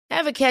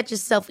Ever catch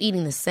yourself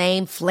eating the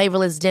same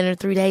flavorless dinner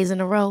 3 days in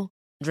a row?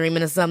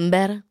 Dreaming of something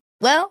better?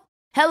 Well,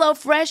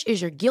 HelloFresh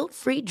is your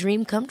guilt-free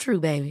dream come true,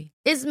 baby.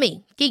 It's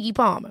me, Keke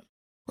Palmer.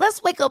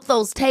 Let's wake up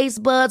those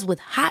taste buds with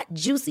hot,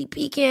 juicy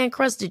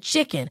pecan-crusted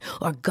chicken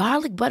or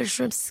garlic butter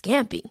shrimp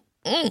scampi.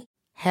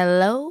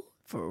 Hello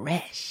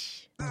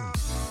Fresh.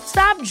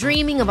 Stop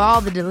dreaming of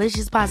all the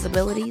delicious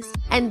possibilities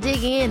and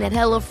dig in at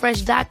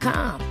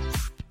HelloFresh.com.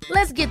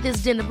 Let's get this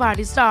dinner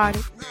party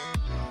started.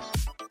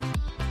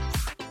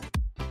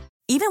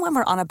 Even when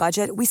we're on a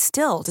budget, we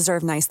still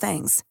deserve nice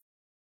things.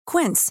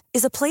 Quince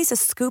is a place to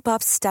scoop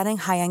up stunning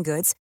high-end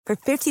goods for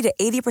 50 to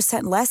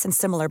 80% less than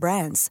similar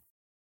brands.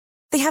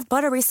 They have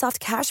buttery soft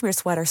cashmere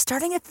sweaters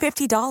starting at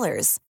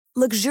 $50,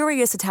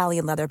 luxurious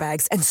Italian leather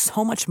bags, and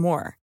so much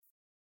more.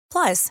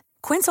 Plus,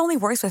 Quince only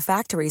works with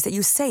factories that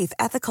use safe,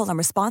 ethical, and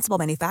responsible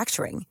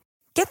manufacturing.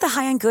 Get the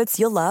high-end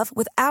goods you'll love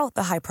without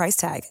the high price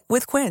tag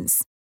with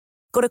Quince.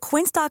 Go to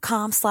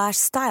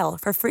quince.com/style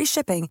for free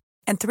shipping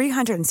and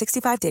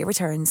 365-day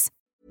returns.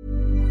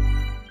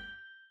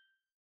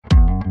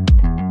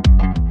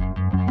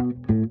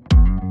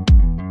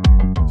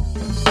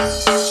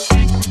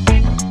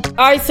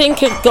 I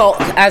think of Gok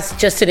as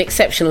just an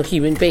exceptional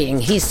human being.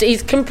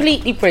 He's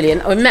completely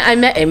brilliant. I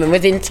met him, and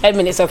within 10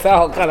 minutes I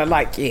thought, oh God, I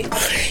like you.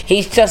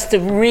 He's just a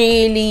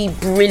really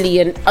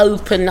brilliant,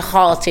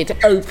 open-hearted,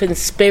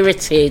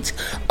 open-spirited,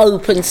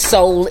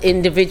 open-soul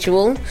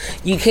individual.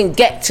 You can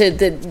get to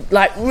the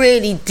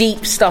really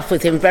deep stuff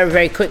with him very,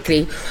 very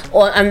quickly,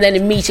 and then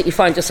immediately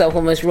find yourself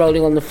almost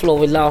rolling on the floor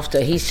with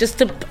laughter. He's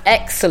just an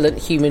excellent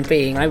human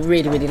being. I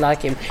really, really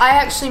like him. I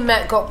actually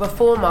met Gok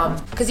before,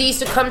 Mum, because he used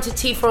to come to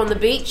Tifa on the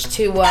beach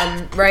to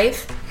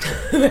rave,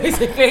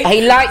 basically.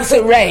 He likes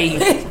a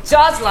rave. He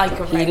does like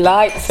a rave. He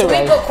likes a rave.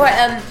 We've got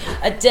quite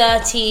a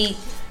dirty,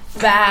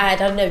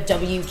 bad, I don't know,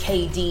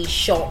 WKD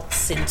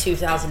shots in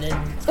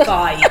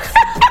 2005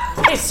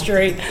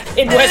 history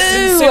in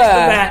Western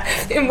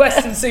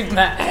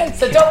Superman.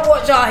 So don't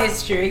watch our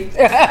history.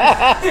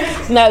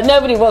 No,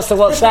 nobody wants to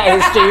watch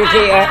that history,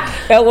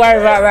 Rikita. Don't worry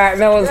about that.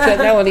 No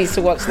one needs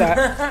to watch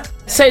that.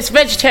 So it's a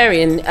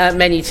vegetarian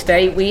menu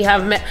today. We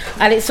have,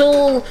 and it's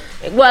all,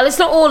 well, it's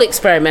not all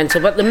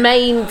experimental, but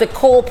the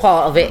core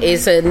part of it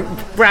is a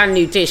brand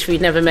new dish we've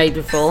never made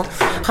before.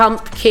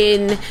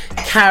 Pumpkin,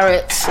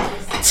 carrot,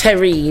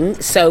 terrine.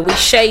 So we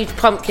shaved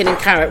pumpkin and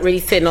carrot really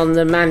thin on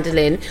the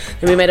mandolin,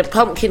 and we made a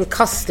pumpkin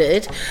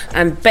custard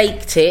and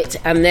baked it,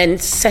 and then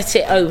set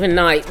it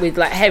overnight with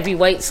heavy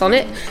weights on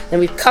it. Then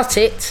we've cut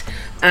it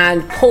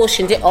and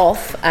portioned it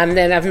off, and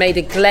then I've made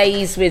a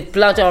glaze with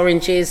blood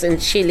oranges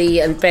and chili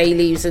and bay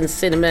leaves and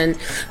cinnamon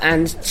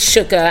and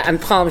sugar and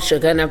palm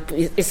sugar, and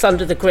it's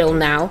under the grill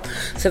now,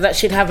 so that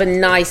should have a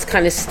nice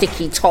kind of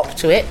sticky top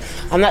to it.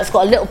 And that's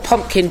got a little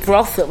pumpkin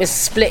broth that we're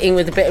splitting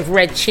with a bit of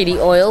red chili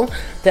oil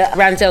that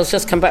Randell's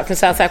just come back from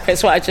South Africa.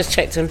 That's what I just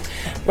checked him.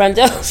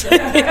 Randell's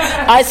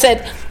I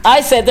said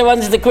they're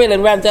under the grill,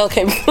 and Randell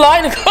came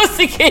flying across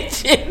the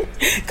kitchen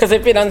because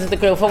they've been under the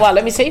grill for a while.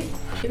 Let me see.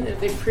 Are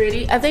they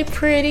pretty? Are they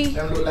pretty?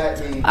 They look like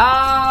me.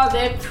 Oh,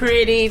 they're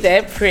pretty.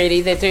 They're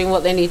pretty. They're doing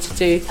what they need to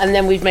do. And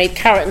then we've made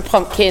carrot and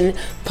pumpkin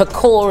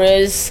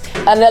pakoras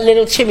and a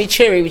little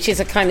chimichurri, which is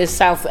a kind of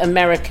South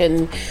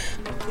American,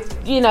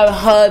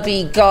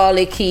 herby,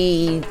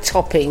 garlicky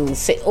topping,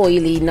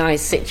 oily,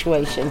 nice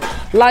situation.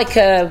 Like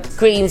a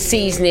green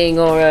seasoning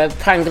or a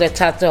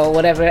pangrattato or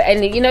whatever.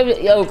 And,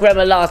 or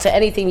gremolata,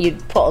 anything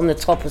you'd put on the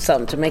top of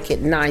something to make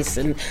it nice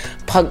and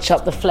punch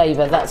up the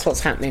flavour. That's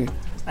what's happening.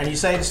 And you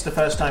say this is the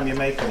first time you're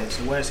making it,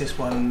 so where's this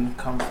one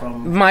come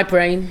from? My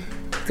brain,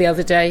 the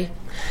other day.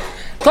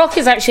 Gok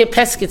is actually a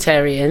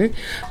pescatarian,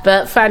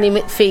 but Fanny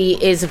McPhee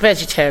is a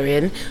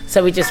vegetarian,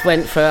 so we just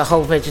went for a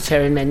whole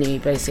vegetarian menu,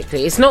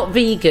 basically. It's not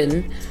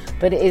vegan,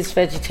 but it is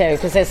vegetarian,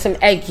 because there's some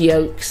egg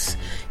yolks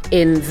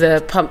in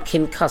the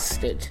pumpkin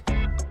custard.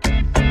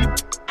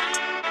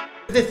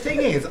 The thing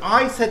is,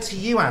 I said to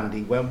you,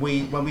 Andy, when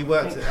we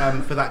worked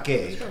for that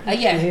gig,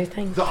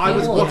 that I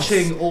was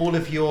watching all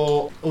the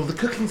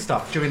cooking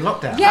stuff during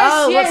lockdown.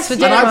 Yes.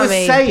 And I was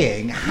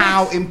saying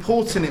how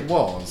important it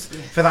was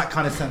for that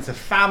kind of sense of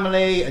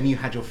family, and you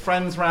had your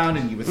friends round,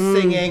 and you were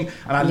singing,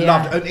 and I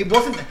loved it. It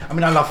wasn't,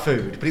 I love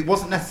food, but it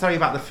wasn't necessarily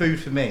about the food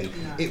for me.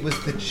 It was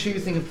the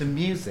choosing of the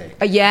music.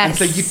 Yes.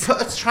 And so you put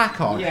a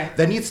track on,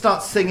 then you'd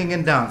start singing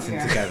and dancing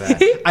together.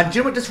 And do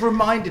you know what just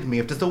reminded me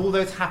of just all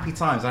those happy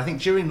times? I think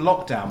during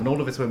lockdown, when all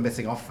of us were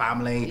missing our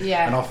family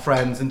and our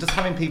friends and just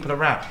having people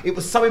around, it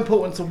was so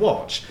important to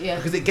watch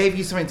because it gave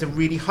you something to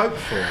really hope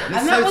for.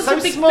 And that was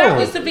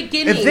the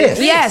beginning of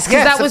this. Yes,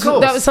 because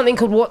that was something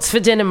called "What's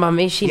for Dinner,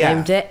 Mummy?" She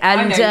named it,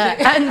 and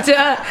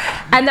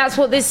that's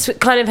what this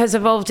kind of has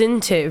evolved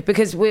into.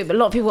 Because a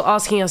lot of people were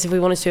asking us if we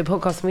wanted to do a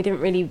podcast, and we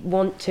didn't really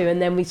want to,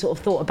 and then we sort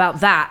of thought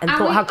about that and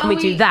thought, how can we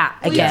do that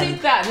again? We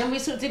did that, and then we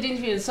sort of did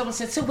interviews, and someone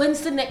said, "So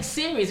when's the next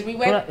series?" And we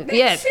went,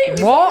 "Next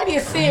series? What? Already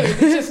a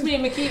series? It's just me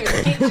and Makita in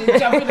the kitchen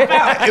jumping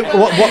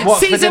about. What's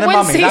season for dinner, when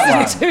mummy?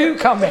 That season 2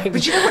 coming.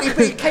 But you know what?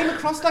 It came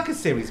across like a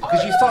series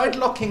because you started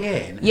locking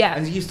in,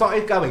 and you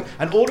started going,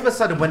 and all of a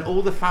sudden, when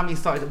all the family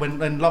started, when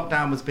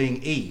lockdown was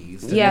being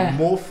eased, and then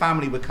more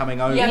family were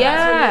coming over.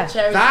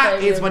 That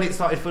is when it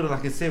started feeling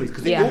like a series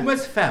because it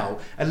almost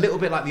felt a little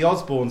bit like the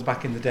Osbournes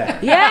back in the day.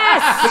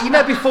 Yes. But you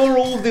know, before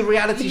all the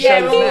reality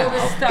shows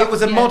now, it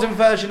was a modern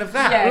version of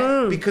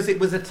that because it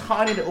was a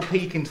tiny little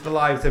peek into the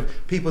lives of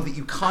people that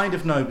you kind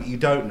of know but you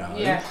don't know.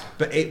 Yeah.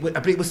 But it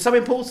was so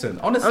important.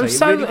 Honestly,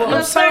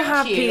 I'm so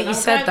happy that you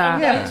said that.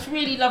 Yeah. It's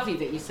really lovely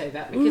that you say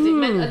that because it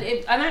meant,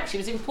 and actually,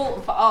 it was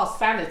important for our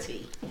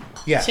sanity.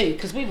 Too,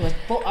 because we were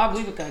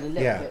going a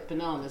little bit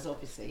bananas,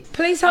 obviously.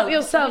 Please help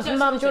yourselves,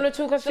 Mum. Do you want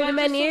to talk us through the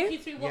menu? Talk you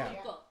through what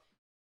we've got?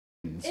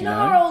 In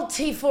our old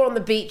T4 on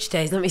the beach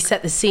days, let me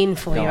set the scene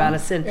for you,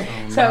 Alison.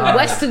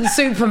 Western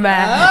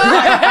Superman.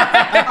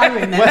 I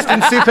remember.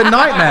 Western Super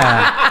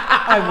Nightmare.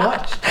 I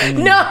watched.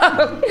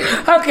 No.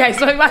 Okay,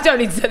 so I don't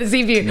need to set the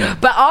scene for you. Yeah.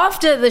 But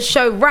after the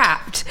show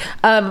wrapped,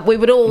 we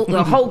would all,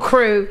 the whole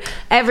crew,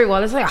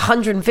 everyone, there's like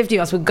 150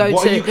 of us would go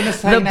to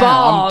the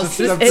bars.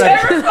 No.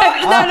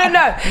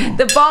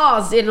 The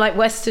bars in like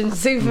Western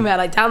Superman,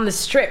 like down the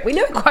strip. We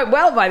knew it quite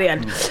well by the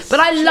end. But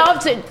I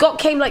loved it. Gok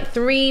came like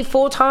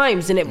 3-4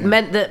 times and it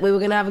meant that we were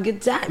going to have a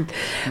good time.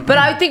 But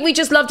I think we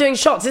just love doing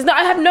shots.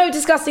 I have no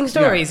disgusting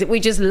stories. Yeah.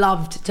 We just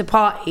loved to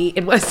party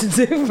in Western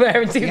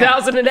Superman in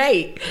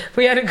 2008.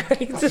 We had a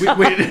great time. Is that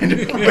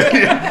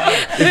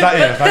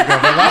it?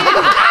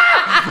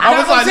 I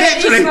was like,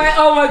 literally. Like,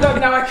 oh my god,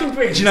 now I can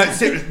breathe. Do you know?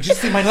 Did you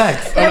see my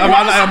legs?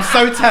 I'm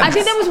so tense. I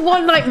think there was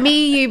one night,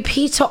 me, you,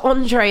 Peter,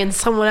 Andre, and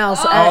someone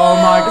else. Oh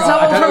my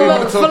god!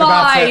 Someone from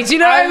McFly. Do you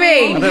know what I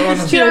mean? Do you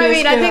know what I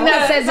mean? I think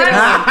that says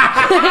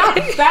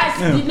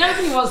it.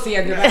 Nobody wants the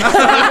end of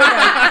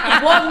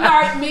that. One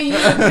night, me, you,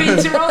 and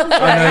Peter, Andre.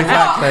 I know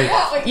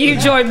exactly. You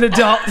joined the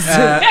dots.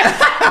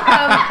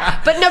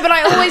 But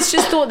I always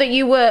just thought that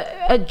you were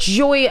a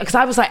joy because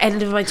I was like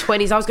end of my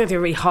 20s. I was going through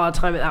a really hard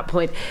time at that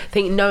point,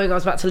 knowing I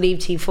was about to leave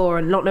T4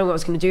 and not knowing what I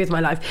was going to do with my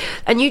life.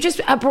 And you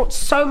just brought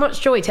so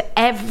much joy to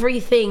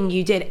everything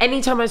you did.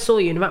 Anytime I saw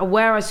you, no matter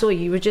where I saw you,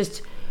 you were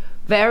just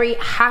very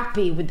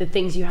happy with the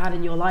things you had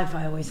in your life,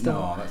 I always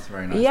thought. No, that's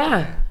very nice.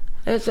 Yeah.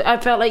 I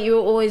felt like you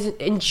were always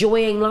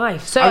enjoying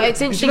life. So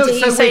it's interesting to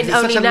hear you saying only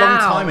now. It's such a long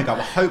time ago.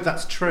 I hope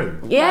that's true.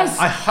 Yes.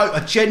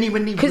 I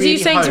genuinely because you're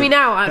saying to me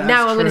now I'm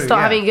going to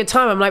start having a good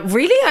time. I'm like,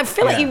 really? I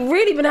feel like you've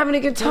really been having a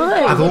good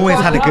time. I've always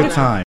had a good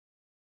time.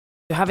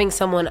 Having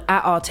someone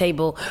at our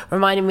table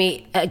reminded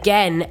me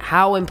again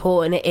how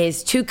important it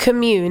is to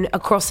commune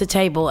across the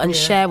table and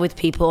share with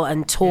people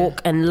and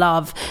talk and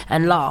love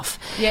and laugh.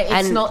 Yeah,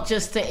 it's not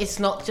just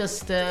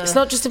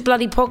a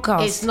bloody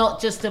podcast. It's not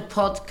just a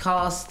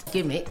podcast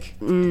gimmick.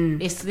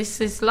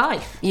 This is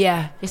life.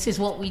 Yeah, this is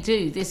what we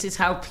do. This is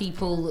how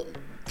people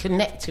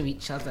connect to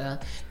each other.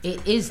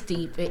 It is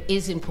deep, it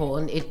is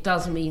important, it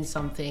does mean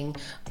something,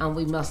 and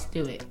we must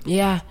do it.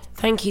 Yeah,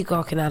 thank you,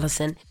 Gok and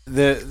Alison.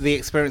 The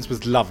experience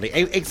was lovely.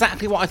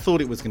 Exactly what I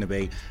thought it was going to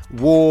be.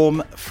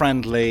 Warm,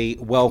 friendly,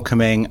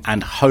 welcoming,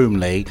 and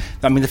homely.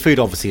 I mean, the food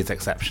obviously is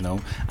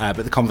exceptional, but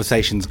the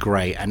conversation's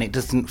great, and it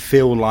doesn't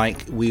feel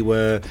like we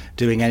were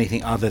doing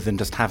anything other than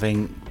just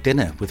having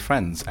dinner with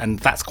friends. And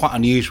that's quite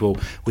unusual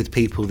with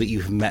people that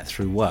you've met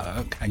through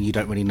work and you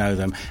don't really know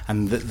them.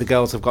 And the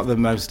girls have got the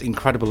most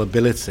incredible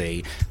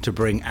ability to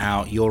bring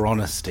out your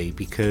honesty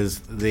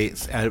because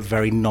it's a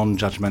very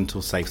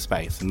non-judgmental, safe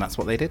space, and that's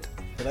what they did.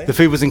 The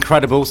food was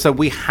incredible. So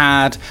we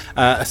had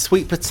a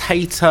sweet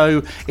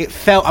potato. It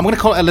felt, I'm going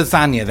to call it a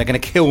lasagna. They're going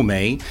to kill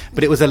me.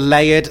 But it was a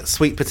layered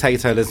sweet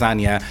potato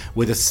lasagna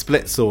with a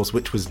split sauce,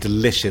 which was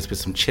delicious with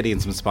some chili and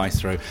some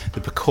spice through.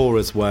 The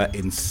pakoras were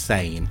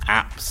insane.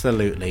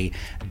 Absolutely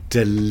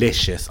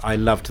delicious. I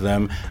loved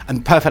them.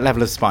 And perfect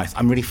level of spice.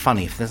 I'm really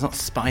funny. If there's not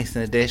spice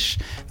in a dish,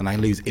 then I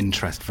lose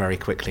interest very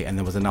quickly. And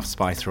there was enough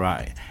spice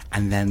throughout it.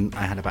 And then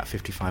I had about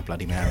 55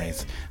 Bloody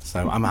Marys.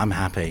 So I'm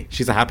happy.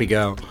 She's a happy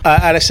girl.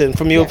 Alison,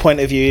 from your point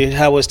of view,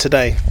 how was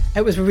today?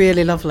 It was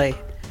really lovely.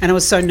 And I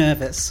was so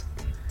nervous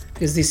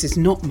because this is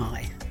not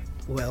my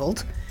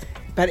world.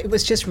 But it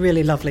was just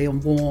really lovely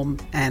and warm,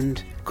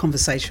 and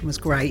conversation was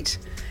great.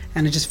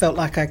 And I just felt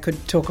like I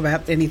could talk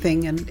about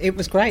anything, and it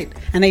was great.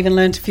 And I even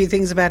learned a few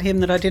things about him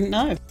that I didn't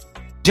know.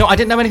 Do you know, I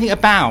didn't know anything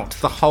about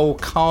the whole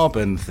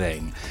carbon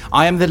thing.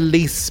 I am the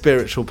least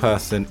spiritual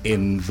person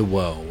in the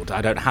world.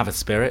 I don't have a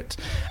spirit,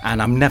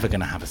 and I'm never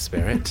going to have a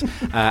spirit.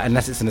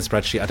 Unless it's in a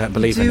spreadsheet, I don't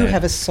believe in it. You do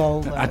have a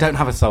soul, though. I don't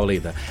have a soul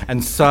either.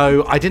 And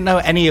so I didn't know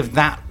any of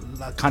that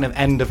kind of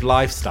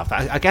end-of-life stuff.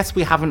 I guess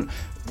we haven't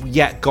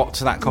yet got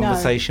to that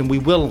conversation. No. We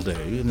will do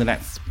in the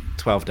next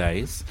 12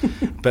 days,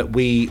 but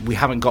we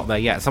haven't got there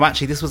yet. So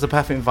actually this was a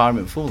perfect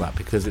environment for that,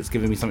 because it's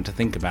given me something to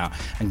think about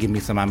and give me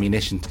some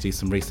ammunition to do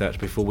some research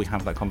before we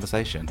have that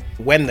conversation.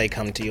 When they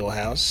come to your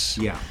house,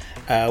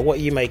 what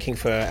are you making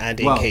for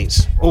Andy and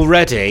Keats?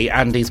 Already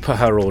Andy's put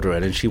her order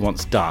in and she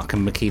wants duck,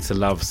 and Makita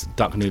loves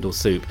duck noodle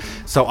soup.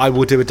 So I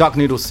will do a duck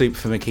noodle soup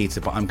for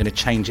Makita, but I'm going to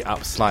change it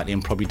up slightly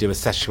and probably do a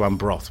Szechuan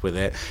broth with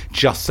it,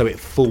 just so it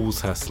fools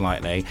her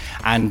slightly.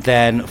 And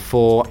then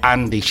for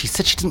Andy, she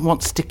said she didn't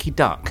want sticky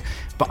duck,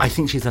 but I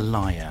think she's a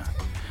liar.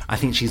 I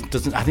think she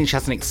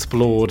hasn't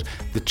explored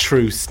the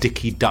true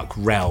sticky duck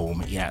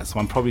realm yet. So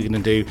I'm probably going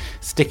to do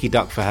sticky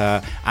duck for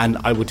her, and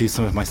I will do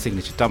some of my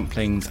signature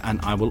dumplings,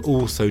 and I will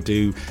also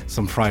do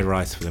some fried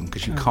rice for them,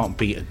 because you can't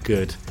beat a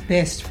good...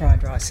 Best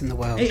fried rice in the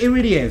world. It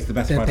really is the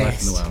best fried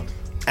rice in the world.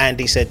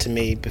 Andy said to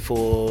me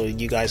before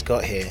you guys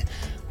got here,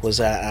 was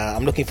that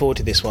I'm looking forward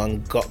to this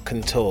one, Gok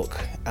can talk.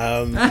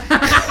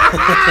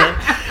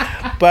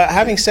 But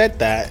having said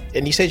that,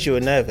 and you said you were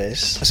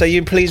nervous, so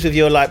you're pleased with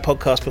your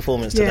podcast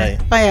performance today?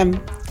 I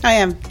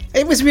am.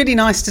 It was really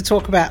nice to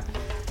talk about.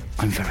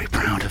 I'm very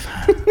proud of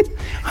her.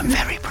 I'm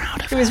very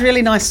proud of her. It was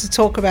really nice to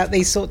talk about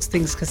these sorts of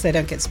things, because they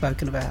don't get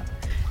spoken about,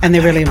 and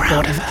they're really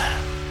important. Proud of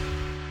her.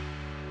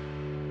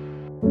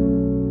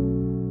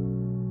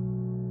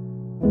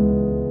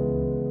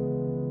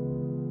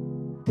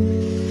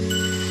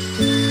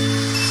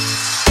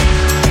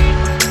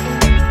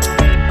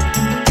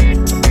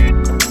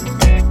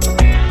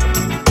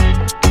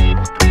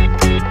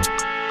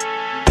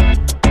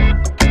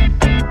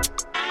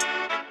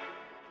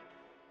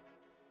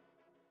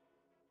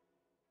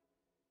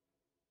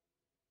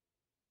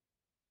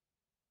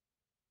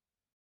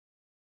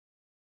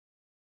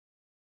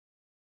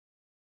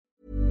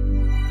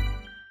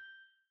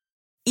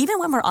 Even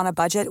when we're on a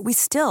budget, we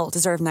still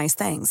deserve nice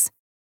things.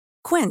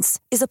 Quince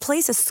is a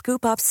place to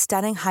scoop up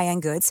stunning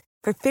high-end goods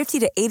for 50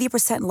 to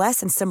 80% less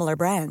than similar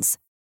brands.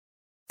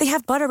 They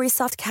have buttery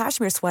soft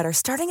cashmere sweaters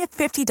starting at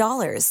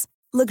 $50,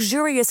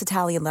 luxurious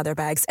Italian leather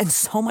bags, and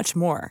so much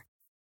more.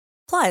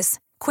 Plus,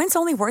 Quince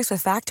only works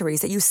with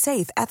factories that use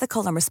safe,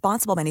 ethical, and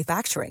responsible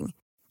manufacturing.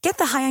 Get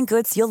the high-end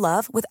goods you'll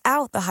love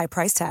without the high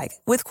price tag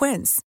with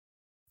Quince.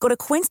 Go to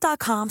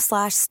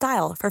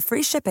quince.com/style for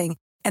free shipping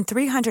and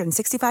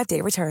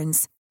 365-day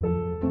returns.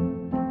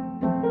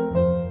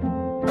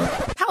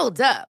 Hold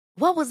up.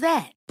 What was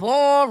that?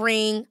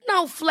 Boring.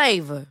 No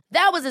flavor.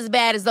 That was as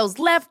bad as those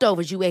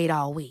leftovers you ate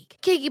all week.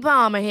 Keke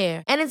Palmer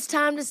here. And it's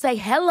time to say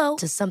hello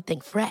to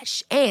something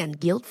fresh and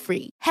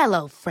guilt-free.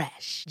 Hello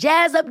Fresh.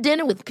 Jazz up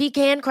dinner with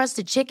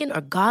pecan-crusted chicken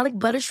or garlic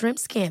butter shrimp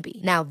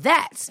scampi. Now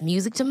that's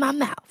music to my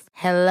mouth.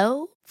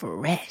 Hello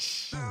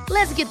Fresh.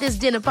 Let's get this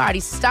dinner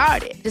party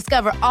started.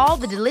 Discover all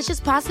the delicious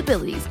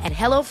possibilities at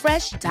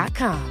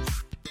HelloFresh.com.